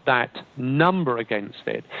put that number against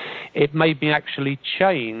it, it made me actually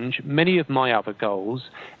change many of my other goals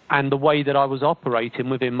and the way that I was operating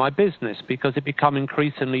within my business, because it became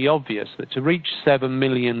increasingly obvious that to reach 7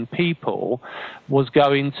 million people was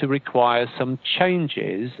going to require some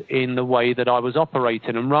changes in the way that I was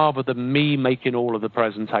operating. And rather than me making all of the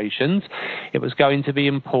presentations, it was going to be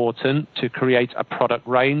important to create a product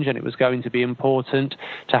range, and it was going to be important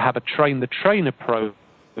to have a train-the-trainer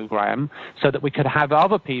program so that we could have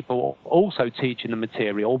other people also teaching the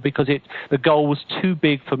material, because the goal was too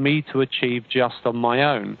big for me to achieve just on my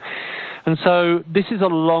own. And so this is a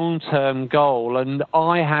long-term goal, and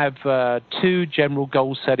I have 2 general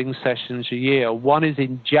goal-setting sessions a year. One is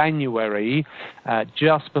in January,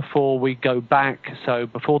 just before we go back, so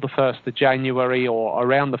before the 1st of January or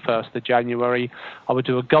around the 1st of January, I would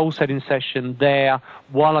do a goal-setting session there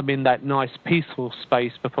while I'm in that nice peaceful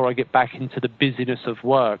space before I get back into the busyness of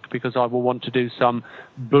work, because I will want to do some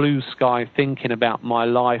blue sky thinking about my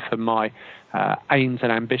life and my aims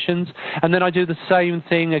and ambitions. And then I do the same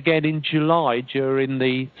thing again in July during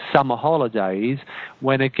the summer holidays,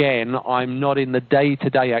 when again I'm not in the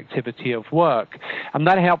day-to-day activity of work. And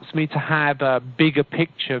that helps me to have a bigger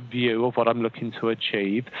picture view of what I'm looking to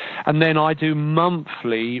achieve. And then I do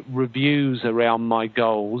monthly reviews around my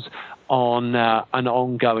goals on an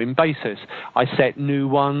ongoing basis. I set new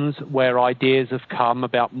ones where ideas have come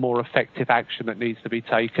about more effective action that needs to be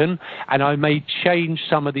taken, and I may change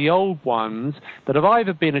some of the old ones that have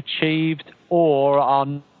either been achieved or are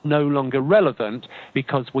no longer relevant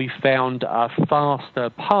because we found a faster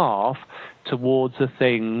path towards the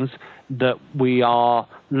things that we are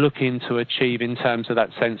looking to achieve in terms of that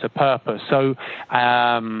sense of purpose. So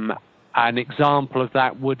an example of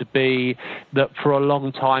that would be that for a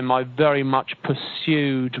long time I very much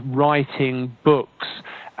pursued writing books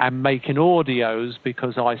and making audios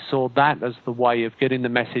because I saw that as the way of getting the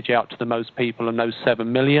message out to the most people and those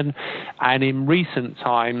 7 million. And in recent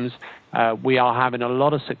times, we are having a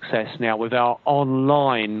lot of success now with our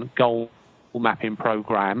online goal mapping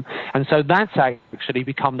program, and so that's actually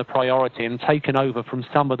become the priority and taken over from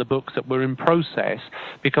some of the books that were in process,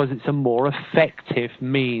 because it's a more effective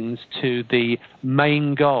means to the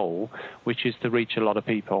main goal, which is to reach a lot of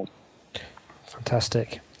people.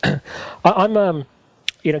 Fantastic. I'm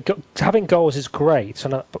having goals is great,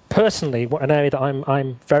 and but personally, an area that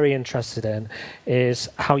I'm very interested in is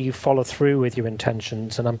how you follow through with your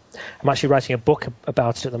intentions. And I'm actually writing a book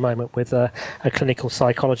about it at the moment with a clinical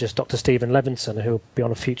psychologist, Dr. Stephen Levinson, who will be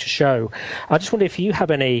on a future show. I just wonder if you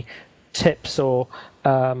have any tips or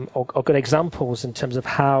good examples in terms of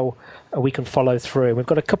how we can follow through. We've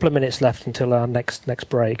got a couple of minutes left until our next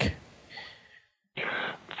break.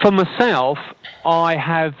 For myself, I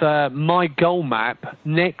have my goal map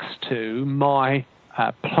next to my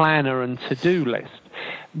planner and to-do list.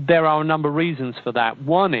 There are a number of reasons for that.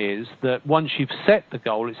 One is that once you've set the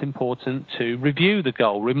goal, it's important to review the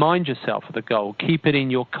goal, remind yourself of the goal, keep it in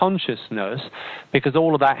your consciousness, because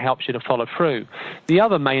all of that helps you to follow through. The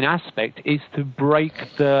other main aspect is to break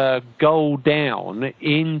the goal down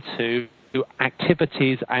into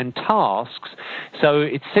activities and tasks, so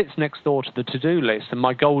it sits next door to the to-do list. And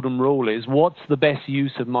my golden rule is, what's the best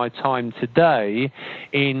use of my time today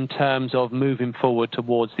in terms of moving forward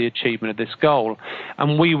towards the achievement of this goal?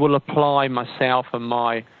 And we will apply, myself and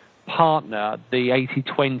my partner, the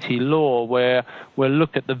 80-20 law, where we'll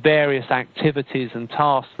look at the various activities and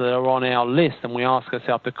tasks that are on our list, and we ask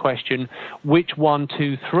ourselves the question, which 1,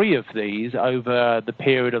 2, 3 of these over the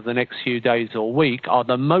period of the next few days or week are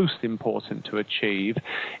the most important to achieve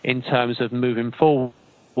in terms of moving forward.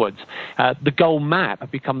 The goal map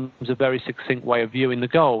becomes a very succinct way of viewing the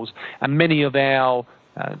goals, and many of our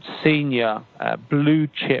senior blue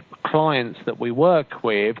chip clients that we work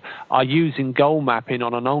with are using goal mapping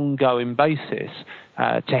on an ongoing basis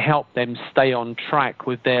to help them stay on track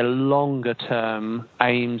with their longer term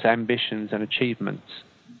aims, ambitions and achievements.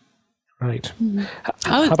 Right.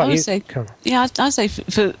 I would say, I'd say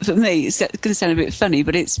for me, it's going to sound a bit funny,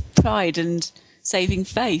 but it's pride and saving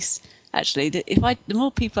face. Actually, the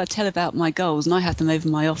more people I tell about my goals, and I have them over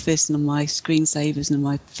my office and on my screensavers and on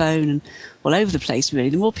my phone and all over the place, really,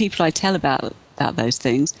 the more people I tell about those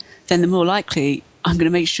things, then the more likely I'm going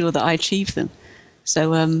to make sure that I achieve them.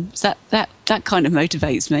 So that kind of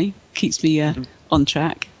motivates me, keeps me on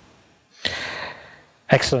track.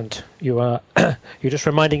 Excellent. You're just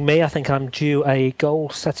reminding me, I think I'm due a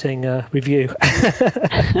goal-setting review.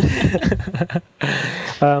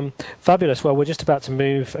 Fabulous. Well, we're just about to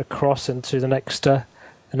move across into the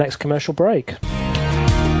next commercial break.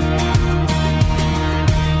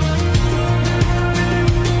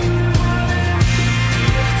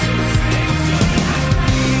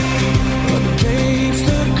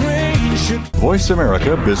 Voice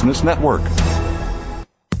America Business Network.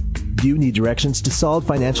 Do you need directions to solid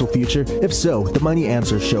financial future? If so, the Money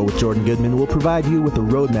Answers Show with Jordan Goodman will provide you with a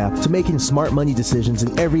roadmap to making smart money decisions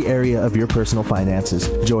in every area of your personal finances.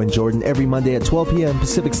 Join Jordan every Monday at 12 p.m.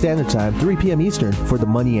 Pacific Standard Time, 3 p.m. Eastern for the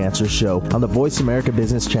Money Answers Show on the Voice America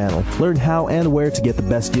Business Channel. Learn how and where to get the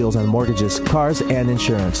best deals on mortgages, cars, and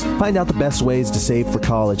insurance. Find out the best ways to save for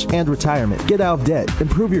college and retirement. Get out of debt,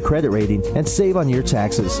 improve your credit rating, and save on your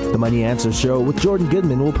taxes. The Money Answers Show with Jordan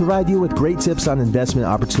Goodman will provide you with great tips on investment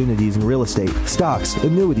opportunities in real estate, stocks,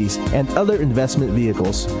 annuities, and other investment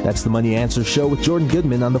vehicles. That's the Money Answers Show with Jordan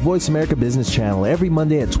Goodman on the Voice America Business Channel every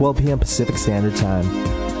Monday at 12 p.m. Pacific Standard Time.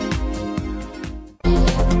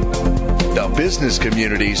 The business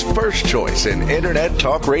community's first choice in Internet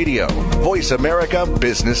Talk Radio. Voice America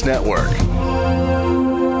Business Network.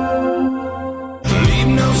 Leave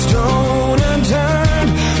no stone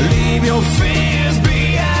unturned. Leave your fears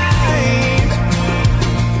behind.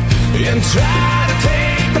 And try to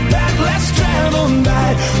take the path less traveled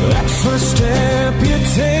by. That first step you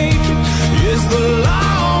take is the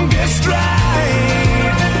longest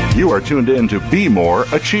ride. You are tuned in to Be More,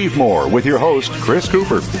 Achieve More with your host, Chris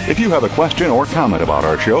Cooper. If you have a question or comment about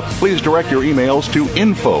our show, please direct your emails to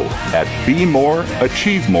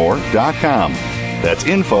info@bemoreachievemore.com. That's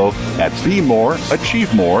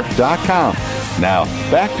info@bemoreachievemore.com. Now,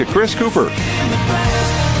 back to Chris Cooper.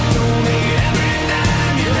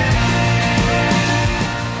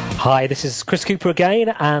 Hi, this is Chris Cooper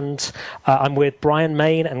again, and I'm with Brian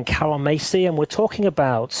Mayne and Carroll Macey, and we're talking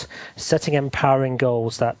about setting empowering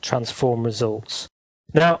goals that transform results.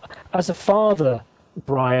 Now, as a father,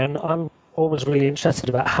 Brian, I'm always really interested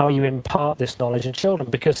about how you impart this knowledge in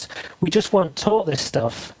children, because we just weren't taught this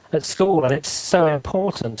stuff at school, and it's so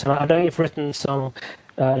important. And I know you've written some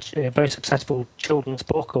very successful children's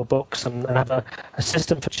book or books and have a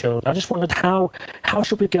system for children. I just wondered how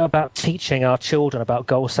should we go about teaching our children about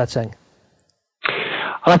goal setting?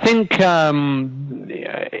 I think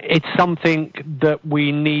it's something that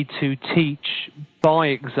we need to teach by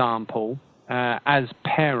example as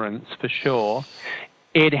parents, for sure.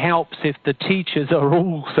 It helps if the teachers are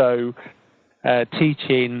also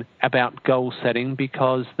teaching about goal setting,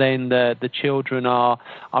 because then the children are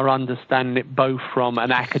understanding it both from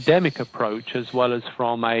an academic approach as well as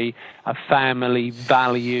from a family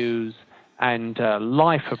values and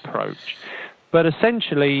life approach. But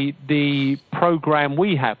essentially, the program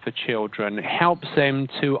we have for children helps them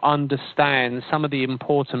to understand some of the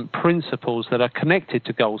important principles that are connected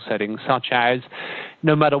to goal setting, such as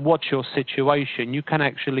no matter what your situation, you can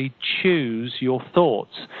actually choose your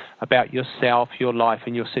thoughts about yourself, your life,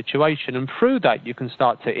 and your situation. And through that, you can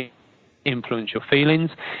start to influence your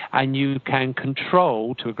feelings, and you can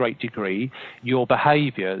control, to a great degree, your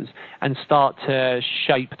behaviors and start to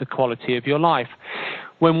shape the quality of your life.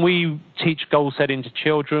 When we teach goal setting to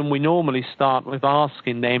children, we normally start with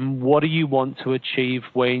asking them, what do you want to achieve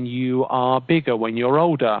when you are bigger, when you're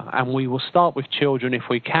older? And we will start with children, if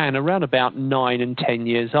we can, around about 9 and 10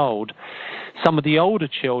 years old. Some of the older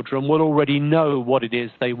children will already know what it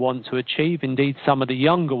is they want to achieve. Indeed, some of the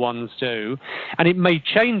younger ones do. And it may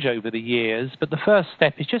change over the years, but the first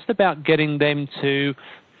step is just about getting them to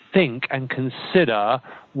think and consider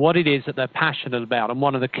what it is that they're passionate about. And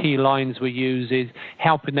one of the key lines we use is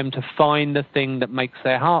helping them to find the thing that makes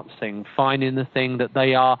their heart sing, finding the thing that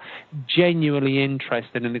they are genuinely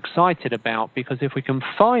interested and excited about, because if we can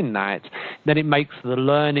find that, then it makes the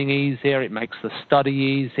learning easier, it makes the study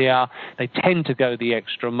easier. They tend to go the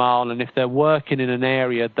extra mile, and if they're working in an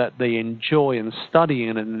area that they enjoy and studying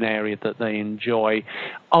in an area that they enjoy,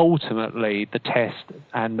 ultimately the test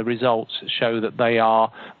and the results show that they are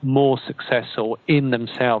more successful in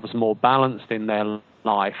themselves, more balanced in their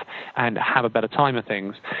life, and have a better time of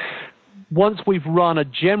things. Once we've run a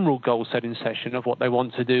general goal setting session of what they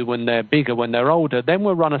want to do when they're bigger, when they're older, then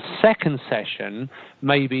we'll run a second session,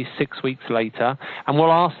 maybe 6 weeks later, and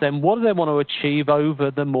we'll ask them what do they want to achieve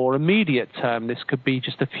over the more immediate term. This could be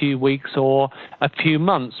just a few weeks or a few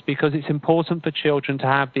months, because it's important for children to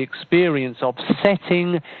have the experience of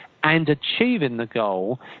setting and achieving the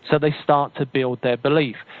goal so they start to build their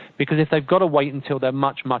belief. Because if they've got to wait until they're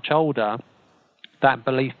much, much older, that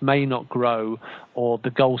belief may not grow, or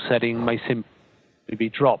the goal setting may simply be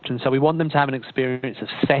dropped. And so we want them to have an experience of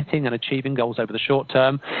setting and achieving goals over the short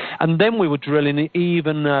term. And then we would drill in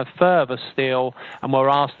even further still, and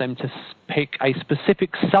we'll ask them to pick a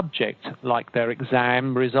specific subject, like their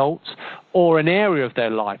exam results, or an area of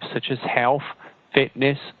their life, such as health,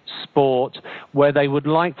 fitness, sport, where they would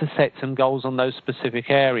like to set some goals on those specific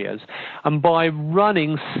areas. And by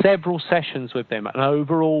running several sessions with them, and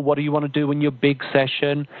overall, what do you want to do in your big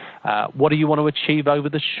session? What do you want to achieve over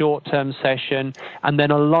the short-term session? And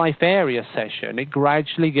then a life area session. It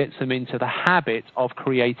gradually gets them into the habit of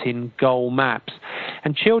creating goal maps.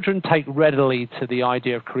 And children take readily to the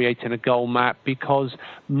idea of creating a goal map because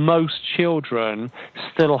most children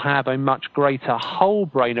still have a much greater whole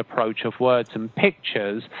brain approach of words and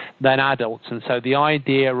pictures than adults. And so the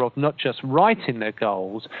idea of not just writing their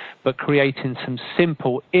goals, but creating some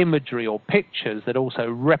simple imagery or pictures that also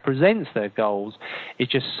represents their goals is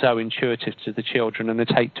just so intuitive to the children, and they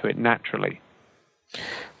take to it naturally.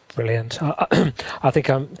 Brilliant. I think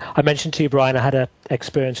I mentioned to you, Brian, I had an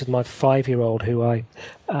experience with my 5-year-old who I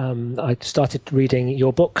started reading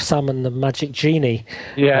your book, Sam and the Magic Genie,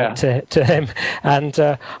 to him. And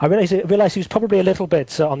I realized he was probably a little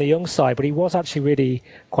bit on the young side, but he was actually really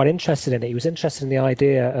quite interested in it. He was interested in the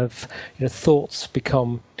idea of thoughts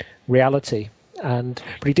become reality.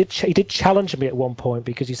 But he did challenge me at one point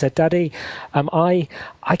because he said, "Daddy, I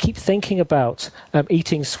keep thinking about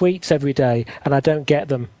eating sweets every day, and I don't get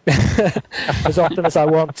them as often as I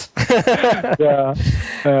want."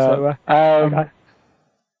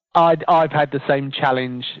 I've had the same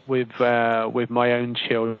challenge with my own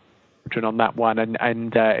children on that one,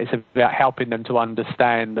 and it's about helping them to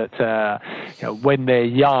understand that when they're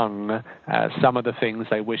young, some of the things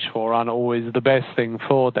they wish for aren't always the best thing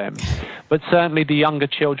for them. But certainly the younger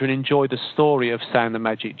children enjoy the story of Sam the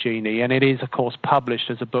Magic Genie, and it is, of course, published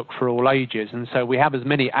as a book for all ages. And so we have as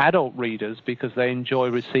many adult readers because they enjoy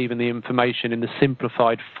receiving the information in the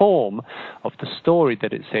simplified form of the story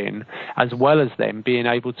that it's in, as well as them being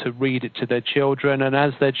able to read it to their children. And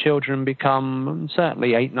as their children become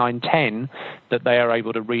certainly 8, 9, 10, that they are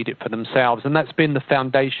able to read it for themselves. And that's been the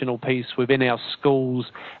foundational piece within our schools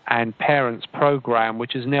and parents program,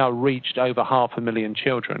 which has now reached over 500,000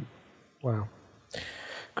 children. Wow.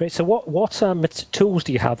 Great. So what tools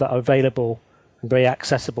do you have that are available and very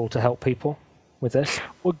accessible to help people with this?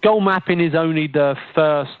 Well, goal mapping is only the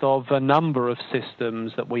first of a number of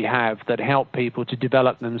systems that we have that help people to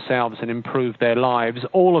develop themselves and improve their lives.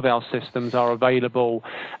 All of our systems are available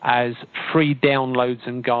as free downloads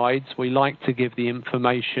and guides. We like to give the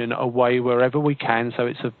information away wherever we can so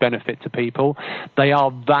it's of benefit to people. They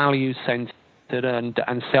are value-centered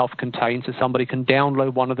and self-contained, so somebody can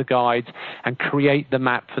download one of the guides and create the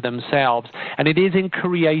map for themselves. And it is in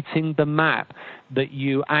creating the map that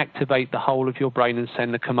you activate the whole of your brain and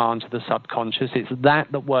send the command to the subconscious. It's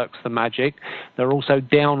that works the magic. There are also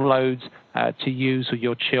downloads to use with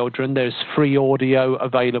your children. There's free audio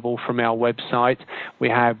available from our website. We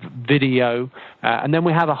have video, and then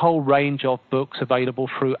we have a whole range of books available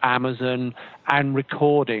through Amazon and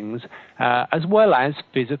recordings, as well as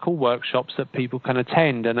physical workshops that people can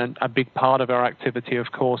attend. And a big part of our activity,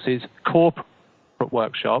 of course, is corporate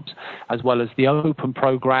workshops, as well as the open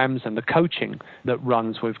programs and the coaching that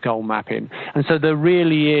runs with goal mapping. And so there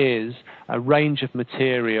really is a range of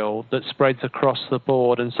material that spreads across the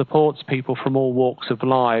board and supports people from all walks of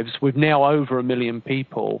lives, with now over 1 million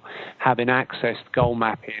people having accessed goal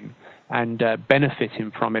mapping and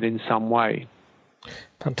benefiting from it in some way.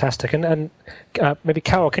 Fantastic. And maybe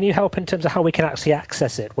Carol, can you help in terms of how we can actually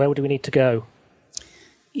access it? Where do we need to go?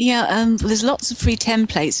 Yeah, there's lots of free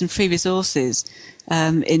templates and free resources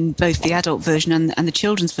in both the adult version and the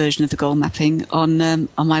children's version of the goal mapping on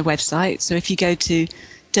my website. So if you go to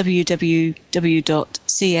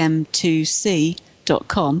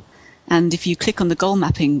www.cm2c.com, and if you click on the goal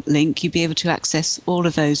mapping link, you'll be able to access all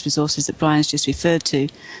of those resources that Brian's just referred to,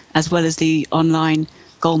 as well as the online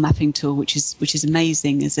goal mapping tool, which is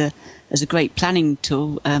amazing as a great planning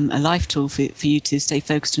tool, a life tool for you to stay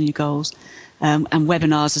focused on your goals. And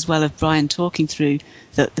webinars as well of Brian talking through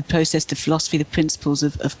the process, the philosophy, the principles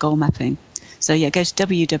of goal mapping. So yeah, go to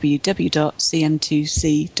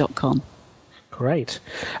www.cm2c.com. Great.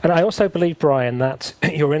 And I also believe, Brian, that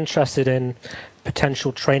you're interested in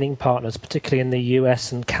potential training partners, particularly in the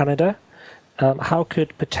US and Canada. How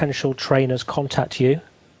could potential trainers contact you?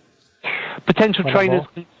 Potential trainers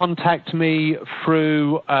can contact me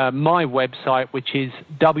through my website, which is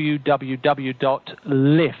www.lift.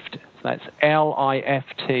 That's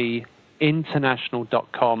LIFT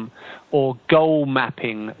international.com or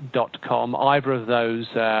goalmapping.com. Either of those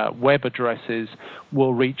web addresses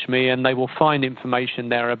will reach me, and they will find information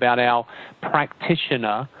there about our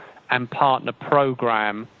practitioner and partner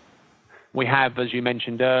program We have, as you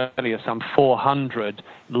mentioned earlier, some 400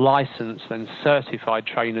 licensed and certified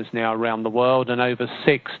trainers now around the world, and over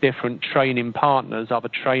 6 different training partners, other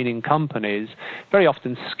training companies, very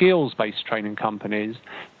often skills-based training companies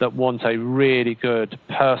that want a really good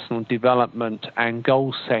personal development and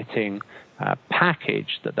goal-setting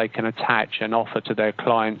package that they can attach and offer to their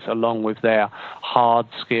clients along with their hard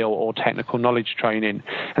skill or technical knowledge training.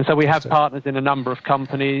 And so we have partners in a number of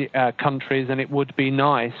countries, and it would be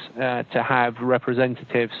nice to have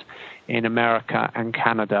representatives in America and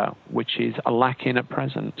Canada, which is lacking at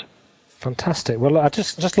present. Fantastic. Well, I'd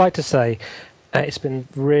just like to say it's been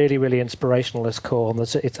really, really inspirational, this call. I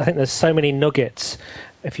think there's so many nuggets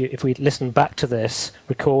if we listen back to this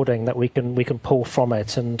recording that we can pull from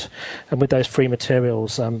it, and with those free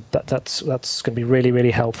materials, that's going to be really,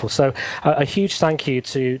 really helpful. So a huge thank you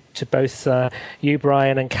to both you,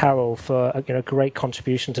 Brian, and Carroll for a great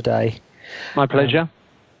contribution today. My pleasure.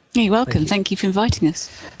 You're welcome. Thank you for inviting us.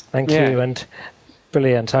 Thank you, and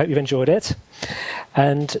brilliant. I hope you've enjoyed it.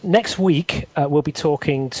 And next week, we'll be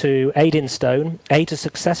talking to Aidan Stone. Aidan's a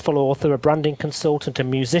successful author, a branding consultant, a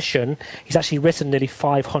musician. He's actually written nearly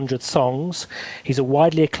 500 songs. He's a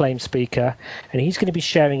widely acclaimed speaker, and he's going to be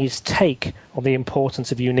sharing his take on the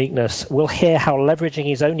importance of uniqueness. We'll hear how leveraging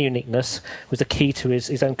his own uniqueness was the key to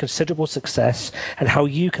his own considerable success, and how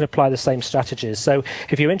you can apply the same strategies. So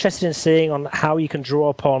if you're interested in seeing on how you can draw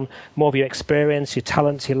upon more of your experience, your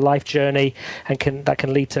talents, your life journey, and that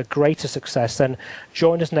can lead to greater success, then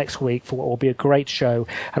join us next week for what will be a great show.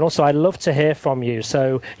 And also, I'd love to hear from you.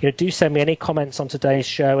 So do send me any comments on today's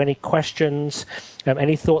show, any questions,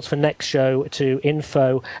 any thoughts for next show to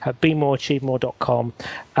info@bemoreachievemore.com.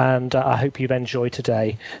 And I hope you've enjoyed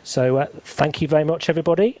today. So thank you very much,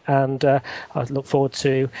 everybody. And I look forward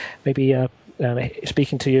to maybe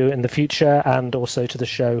speaking to you in the future, and also to the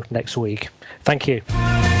show next week. Thank you.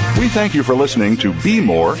 We thank you for listening to Be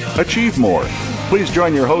More, Achieve More. Please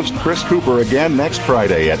join your host, Chris Cooper, again next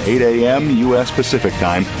Friday at 8 a.m. U.S. Pacific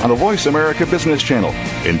Time on the Voice America Business Channel.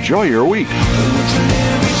 Enjoy your week.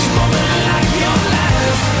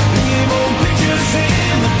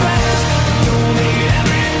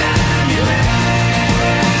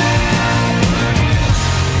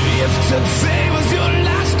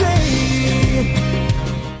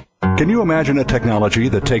 Can you imagine a technology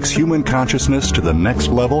that takes human consciousness to the next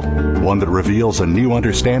level? One that reveals a new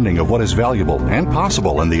understanding of what is valuable and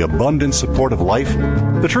possible in the abundant support of life?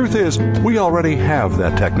 The truth is, we already have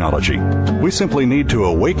that technology. We simply need to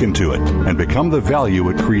awaken to it and become the value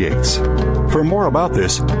it creates. For more about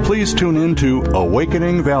this, please tune in to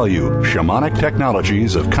Awakening Value, Shamanic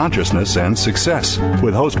Technologies of Consciousness and Success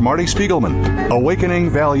with host Marty Spiegelman. Awakening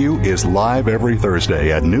Value is live every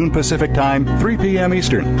Thursday at noon Pacific Time, 3 p.m.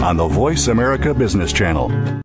 Eastern on the Voice America Business Channel.